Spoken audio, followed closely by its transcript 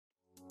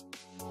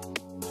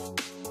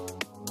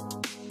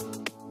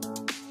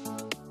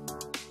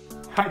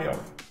Hi there,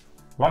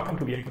 welcome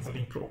to BI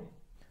Consulting Pro.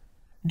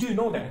 Do you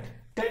know that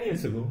 10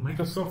 years ago,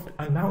 Microsoft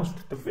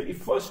announced the very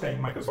first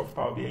time Microsoft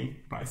Power BI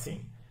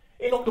pricing?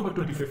 In October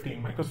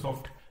 2015,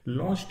 Microsoft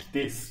launched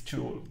this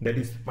tool, that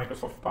is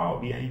Microsoft Power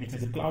BI, which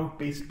is a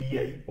cloud-based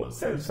BI or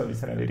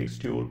self-service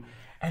analytics tool.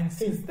 And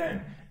since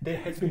then, there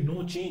has been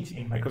no change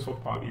in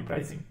Microsoft Power BI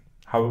pricing.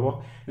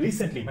 However,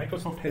 recently,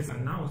 Microsoft has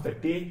announced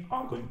that they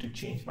are going to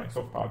change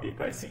Microsoft Power BI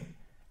pricing.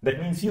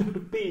 That means you have to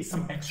pay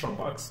some extra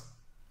bucks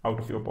out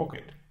of your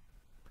pocket.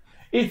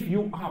 If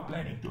you are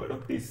planning to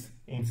adopt this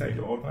inside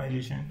your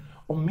organization,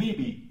 or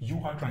maybe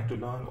you are trying to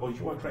learn or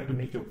you are trying to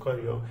make your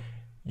career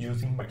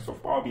using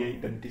Microsoft Power BI,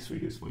 then this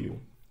video is for you.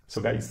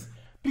 So guys,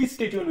 please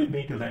stay tuned with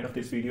me till the end of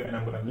this video and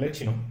I'm going to let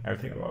you know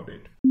everything about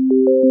it.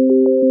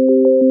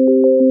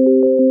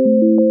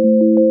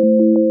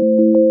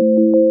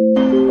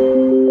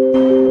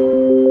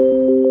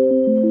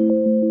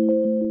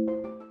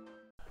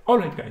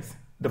 Alright guys,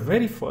 the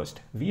very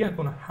first we are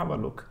going to have a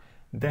look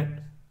at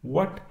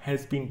what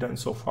has been done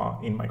so far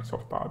in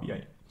Microsoft Power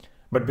BI.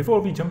 But before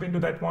we jump into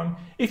that one,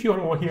 if you are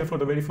over here for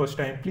the very first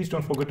time, please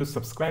don't forget to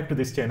subscribe to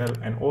this channel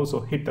and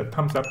also hit the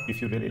thumbs up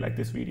if you really like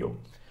this video.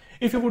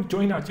 If you would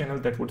join our channel,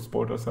 that would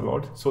support us a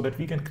lot so that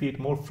we can create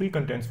more free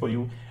contents for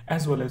you,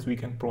 as well as we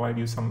can provide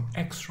you some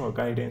extra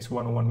guidance,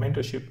 one-on-one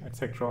mentorship,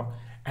 etc.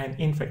 And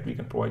in fact, we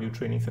can provide you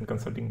trainings and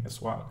consulting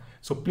as well.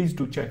 So please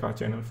do check our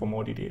channel for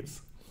more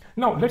details.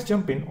 Now let's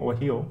jump in over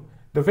here.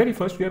 The very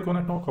first, we are going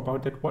to talk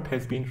about that what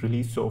has been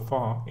released so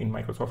far in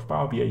Microsoft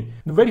Power BI.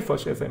 The very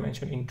first, as I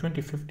mentioned, in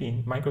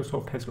 2015,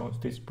 Microsoft has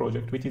launched this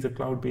project, which is a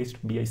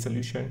cloud-based BI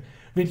solution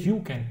where you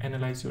can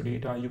analyze your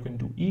data, you can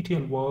do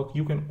ETL work,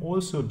 you can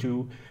also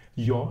do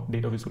your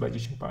data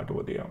visualization part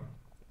over there.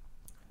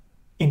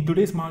 In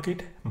today's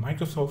market,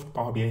 Microsoft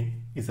Power BI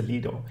is a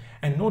leader,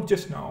 and not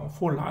just now,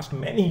 for last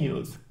many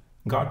years,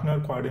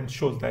 Gartner Quadrant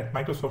shows that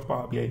Microsoft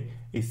Power BI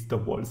is the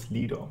world's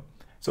leader.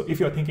 So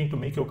if you're thinking to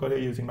make your career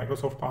using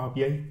Microsoft Power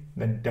BI,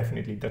 then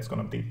definitely that's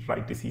going to be the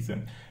right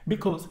decision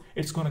because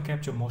it's going to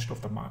capture most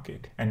of the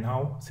market. And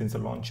now, since the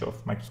launch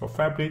of Microsoft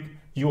Fabric,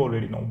 you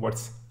already know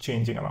what's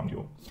changing around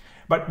you.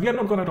 But we are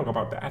not going to talk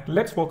about that.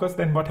 Let's focus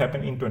then what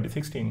happened in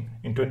 2016.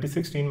 In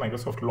 2016,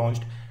 Microsoft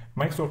launched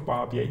Microsoft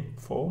Power BI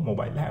for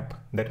mobile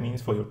app. That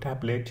means for your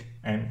tablet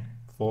and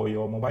for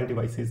your mobile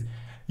devices,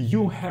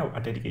 you have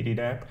a dedicated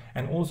app,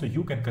 and also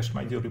you can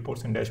customize your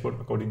reports and dashboard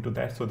according to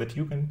that so that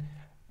you can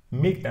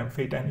make them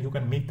fit and you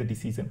can make the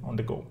decision on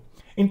the go.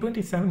 In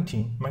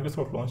 2017,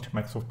 Microsoft launched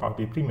Microsoft Power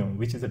BI Premium,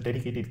 which is a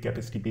dedicated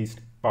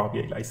capacity-based Power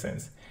BI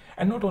license.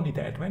 And not only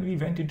that, when we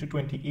went into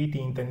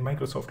 2018, then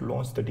Microsoft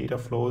launched the data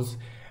flows,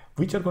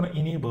 which are going to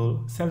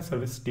enable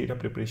self-service data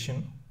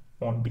preparation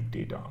on big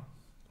data.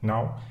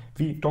 Now,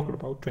 we talked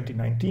about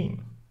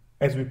 2019.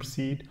 As we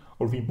proceed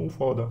or we move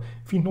further,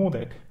 we know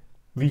that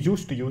we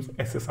used to use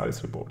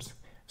SSRS reports.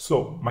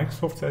 So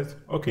Microsoft says,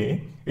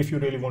 okay, if you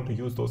really want to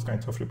use those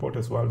kinds of reports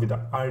as well with the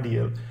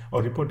RDL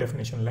or report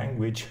definition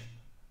language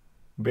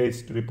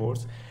based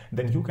reports,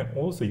 then you can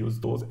also use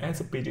those as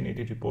a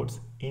paginated reports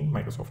in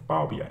Microsoft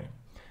Power BI.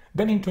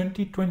 Then in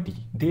 2020,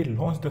 they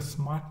launched the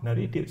smart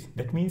narratives.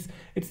 That means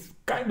it's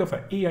kind of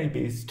an AI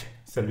based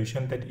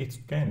solution that it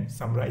can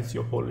summarize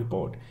your whole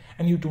report,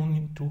 and you don't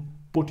need to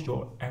put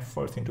your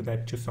efforts into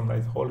that to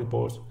summarize whole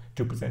reports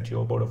to present to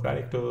your board of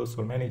directors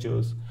or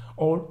managers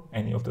or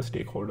any of the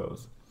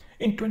stakeholders.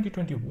 In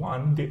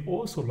 2021, they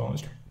also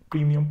launched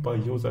Premium per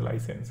user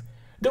license.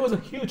 There was a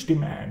huge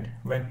demand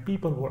when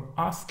people were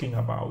asking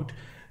about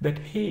that,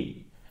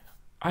 hey,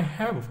 I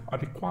have a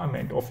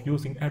requirement of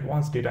using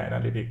advanced data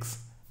analytics,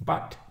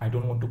 but I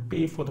don't want to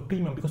pay for the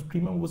premium because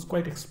premium was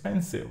quite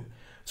expensive.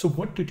 So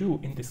what to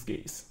do in this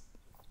case?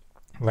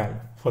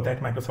 Well, for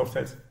that, Microsoft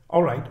says,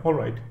 all right,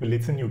 we'll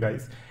listen you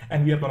guys,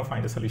 and we are going to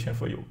find a solution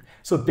for you.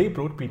 So they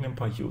brought Premium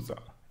per user.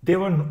 There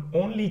were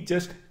only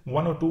just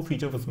one or two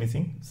features was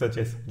missing, such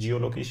as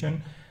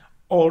geolocation,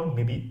 or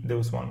maybe there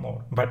was one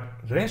more. But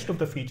rest of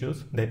the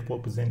features that were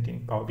present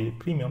in Power BI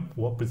Premium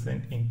were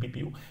present in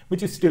PPU,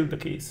 which is still the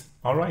case.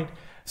 All right.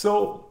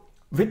 So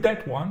with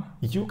that one,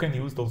 you can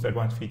use those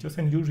advanced features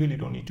and you really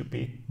don't need to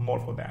pay more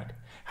for that.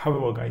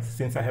 However, guys,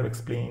 since I have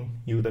explained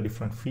you the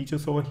different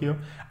features over here,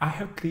 I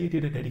have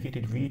created a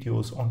dedicated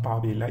videos on Power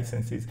BI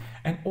licenses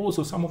and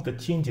also some of the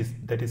changes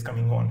that is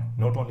coming on.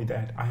 Not only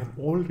that, I have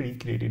already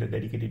created a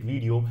dedicated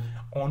video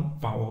on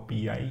Power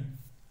BI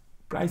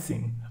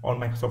pricing, on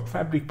Microsoft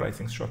Fabric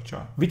pricing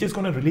structure, which is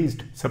going to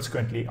released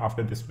subsequently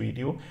after this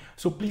video.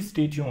 So please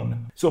stay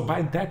tuned. So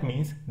by that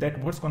means that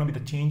what's going to be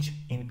the change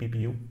in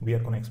PPU, we are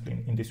going to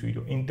explain in this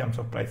video in terms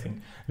of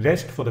pricing.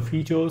 Rest for the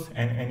features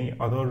and any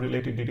other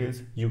related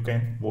details, you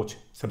can watch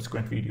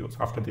subsequent videos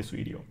after this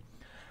video.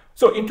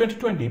 So in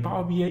 2020,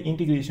 Power BI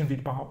integration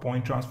with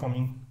PowerPoint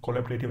transforming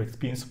collaborative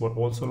experience were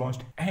also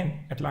launched, and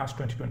at last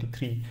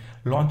 2023,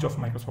 launch of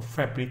Microsoft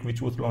Fabric,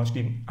 which was launched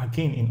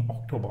again in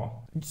October.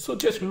 So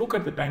just look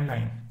at the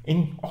timeline.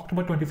 In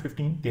October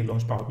 2015, they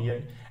launched Power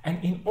BI,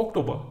 and in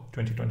October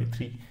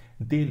 2023,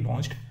 they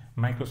launched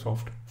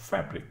Microsoft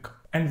Fabric.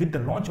 And with the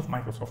launch of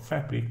Microsoft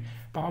Fabric,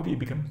 Power BI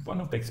became one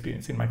of the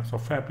experience in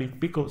Microsoft Fabric,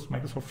 because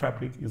Microsoft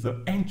Fabric is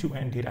an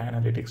end-to-end data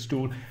analytics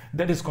tool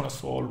that is going to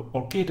solve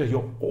or cater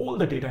all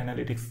the data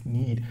analytics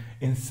need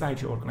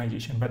inside your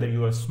organization, whether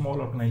you're a small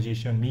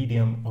organization,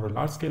 medium, or a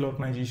large-scale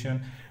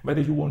organization,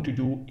 whether you want to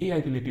do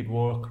AI-related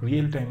work,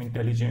 real-time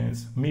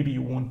intelligence, maybe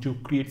you want to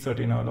create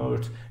certain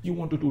alerts, you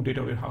want to do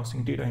data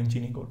warehousing, data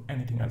engineering, or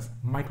anything else.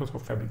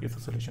 Microsoft Fabric is a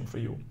solution for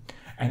you.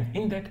 And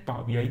in that,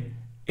 Power BI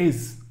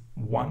is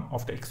one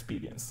of the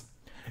experience.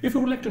 If you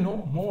would like to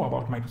know more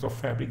about Microsoft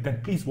Fabric,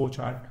 then please watch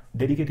our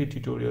dedicated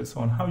tutorials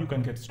on how you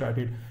can get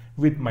started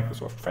with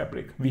Microsoft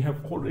Fabric. We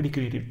have already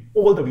created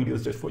all the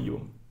videos just for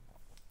you.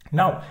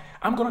 Now,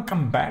 I'm going to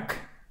come back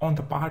on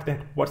the part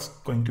that what's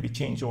going to be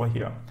changed over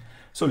here.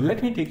 So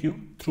let me take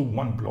you through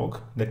one blog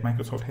that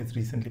Microsoft has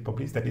recently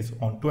published, that is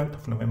on 12th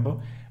of November,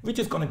 which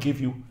is going to give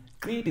you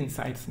great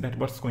insights that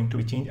what's going to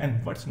be changed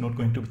and what's not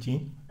going to be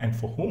changed and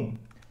for whom.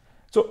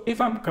 So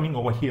if I'm coming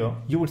over here,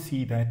 you will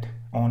see that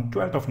on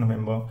 12th of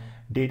November,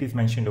 date is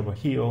mentioned over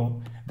here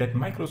that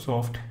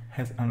Microsoft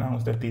has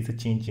announced that there's a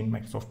change in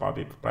Microsoft Power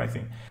BI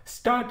pricing.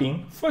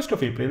 Starting 1st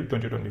of April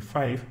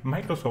 2025,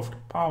 Microsoft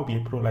Power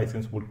BI Pro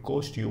license will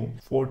cost you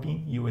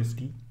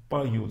 $14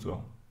 per user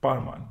per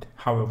month.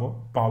 However,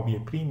 Power BI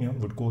Premium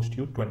would cost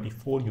you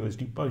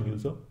 $24 per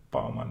user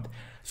per month.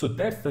 So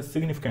that's the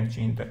significant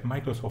change that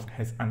Microsoft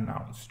has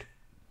announced.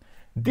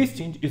 This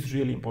change is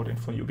really important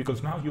for you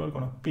because now you are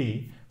going to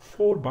pay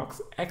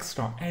 $4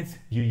 extra as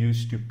you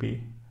used to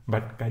pay.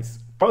 But guys,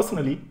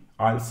 personally,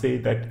 I'll say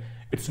that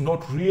it's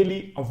not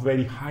really a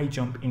very high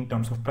jump in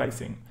terms of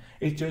pricing.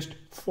 It's just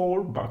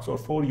 $4 or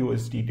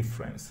 $4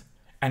 difference.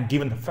 And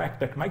given the fact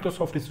that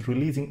Microsoft is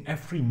releasing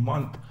every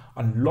month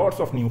a lots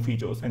of new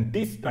features, and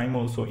this time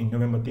also in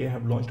November, they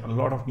have launched a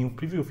lot of new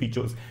preview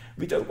features,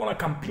 which are going to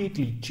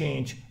completely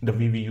change the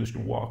way we used to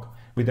work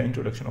with the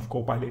introduction of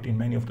Copilot in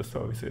many of the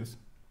services.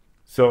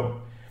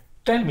 So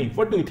tell me,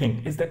 what do you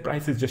think? Is that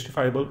price is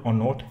justifiable or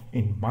not?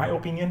 In my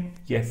opinion,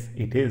 yes,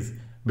 it is,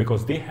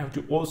 because they have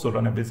to also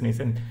run a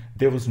business and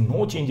there was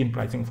no change in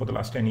pricing for the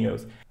last 10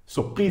 years.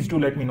 So please do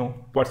let me know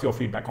what's your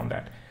feedback on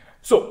that.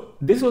 So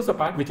this was the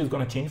part which is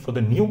going to change for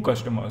the new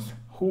customers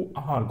who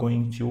are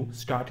going to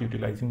start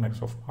utilizing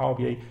Microsoft Power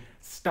BI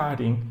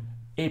starting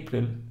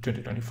April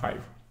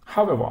 2025.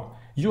 However,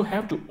 you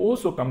have to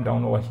also come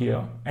down over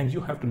here and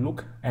you have to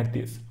look at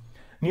this.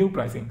 New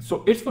pricing.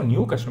 So it's for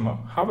new customer.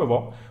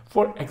 However,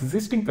 for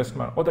existing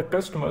customer or the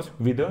customers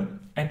with an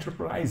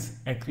enterprise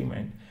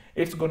agreement,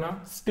 it's gonna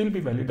still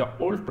be valid the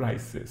old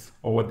prices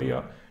over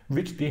there,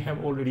 which they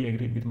have already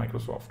agreed with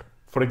Microsoft.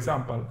 For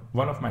example,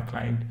 one of my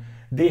client,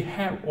 they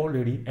have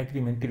already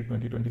agreement till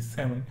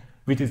 2027,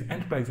 which is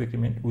enterprise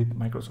agreement with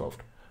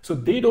Microsoft. So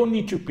they don't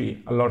need to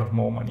pay a lot of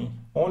more money.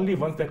 Only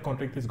once that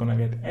contract is gonna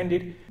get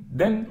ended,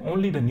 then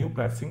only the new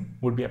pricing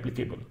would be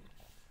applicable.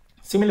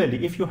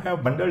 Similarly, if you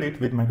have bundled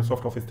it with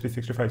Microsoft Office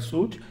 365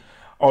 Suite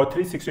or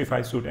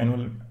 365 Suite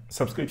annual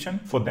subscription,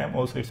 for them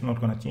also it's not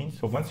going to change.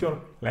 So once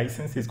your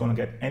license is going to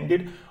get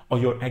ended or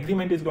your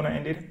agreement is going to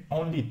end it,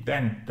 only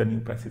then the new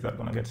prices are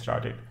going to get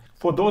started.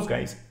 For those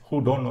guys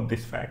who don't know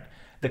this fact,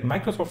 that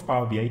Microsoft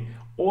Power BI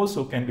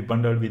also can be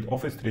bundled with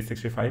Office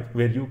 365,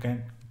 where you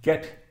can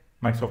get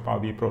Microsoft Power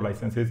BI Pro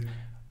licenses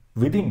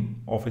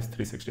within Office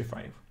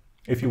 365.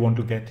 If you want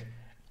to get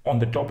on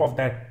the top of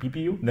that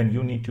PPU, then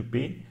you need to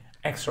pay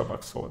extra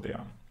bucks over there.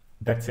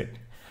 That's it.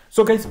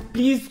 So guys,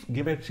 please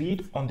give a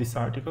read on this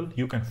article.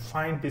 You can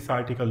find this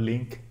article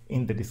link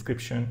in the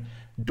description.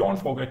 Don't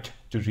forget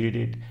to read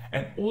it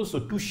and also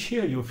to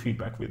share your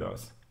feedback with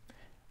us.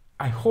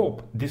 I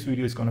hope this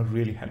video is going to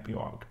really help you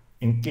out.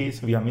 In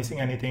case we are missing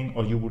anything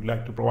or you would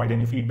like to provide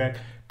any feedback,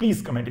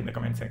 please comment in the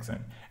comment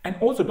section. And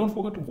also don't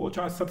forget to watch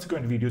our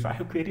subsequent videos. I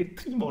have created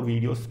 3 more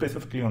videos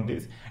specifically on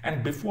this.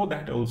 And before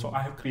that also,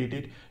 I have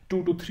created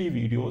 2 to 3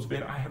 videos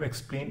where I have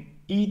explained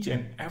each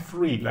and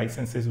every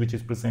licenses which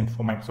is present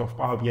for Microsoft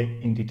Power BI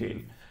in detail.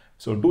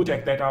 So do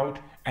check that out.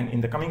 And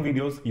in the coming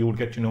videos, you will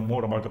get to know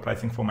more about the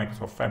pricing for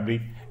Microsoft Fabric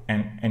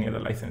and any other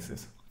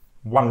licenses.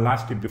 One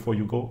last tip before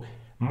you go.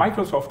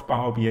 Microsoft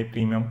Power BI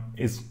Premium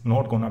is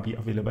not going to be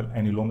available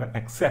any longer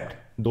except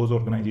those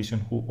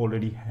organizations who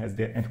already has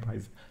their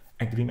enterprise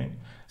agreement.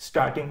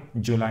 Starting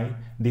July,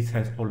 this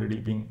has already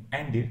been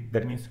ended.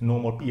 That means no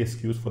more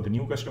PSQs for the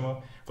new customer.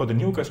 For the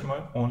new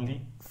customer,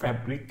 only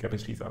Fabric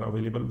capacities are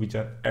available, which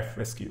are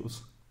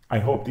FSQs. I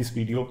hope this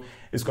video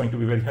is going to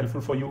be very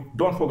helpful for you.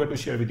 Don't forget to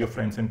share with your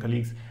friends and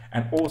colleagues,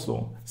 and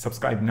also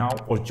subscribe now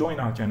or join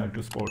our channel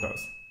to support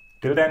us.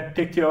 Till then,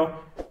 take care,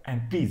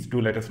 and please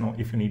do let us know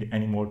if you need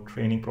any more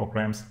training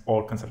programs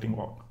or consulting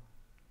work.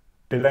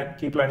 Till then,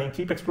 keep learning,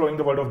 keep exploring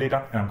the world of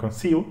data, and I'm going to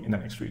see you in the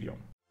next video.